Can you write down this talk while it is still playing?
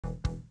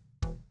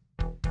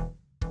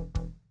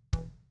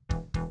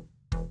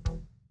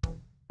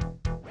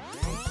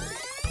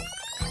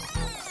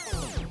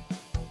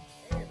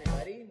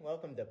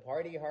welcome to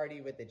Party Hardy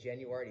with the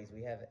Genuardies.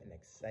 We have an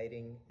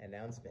exciting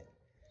announcement.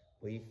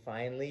 We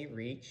finally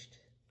reached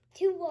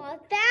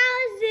 1,000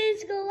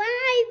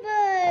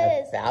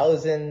 subscribers.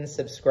 1,000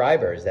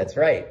 subscribers, that's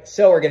right.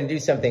 So we're going to do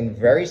something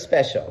very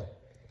special.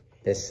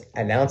 This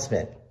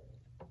announcement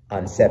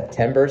on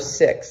September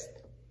 6th.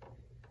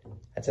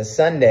 That's a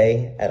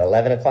Sunday at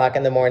 11 o'clock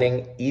in the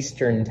morning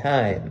Eastern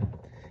Time.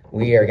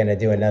 We are going to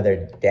do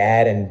another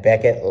Dad and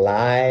Beckett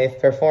live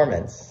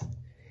performance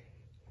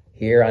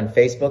here on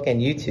Facebook and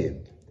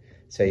YouTube.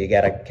 So you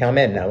got to come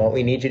in. Now what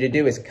we need you to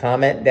do is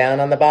comment down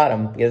on the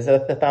bottom. Give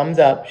us the thumbs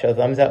up. Show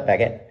thumbs up,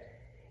 Beckett.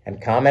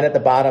 And comment at the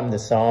bottom the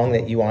song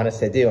that you want us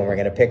to do. And we're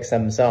going to pick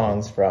some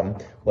songs from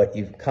what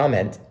you've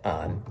commented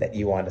on that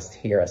you want us to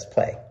hear us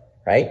play.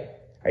 Right?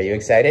 Are you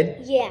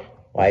excited? Yeah.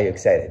 Why are you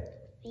excited?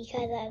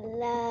 Because I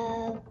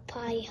love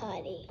Party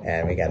Hardy.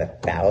 And we got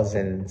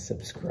 1,000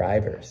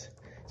 subscribers.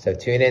 So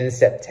tune in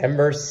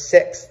September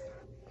 6th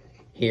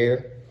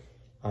here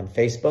on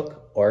Facebook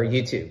or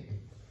YouTube.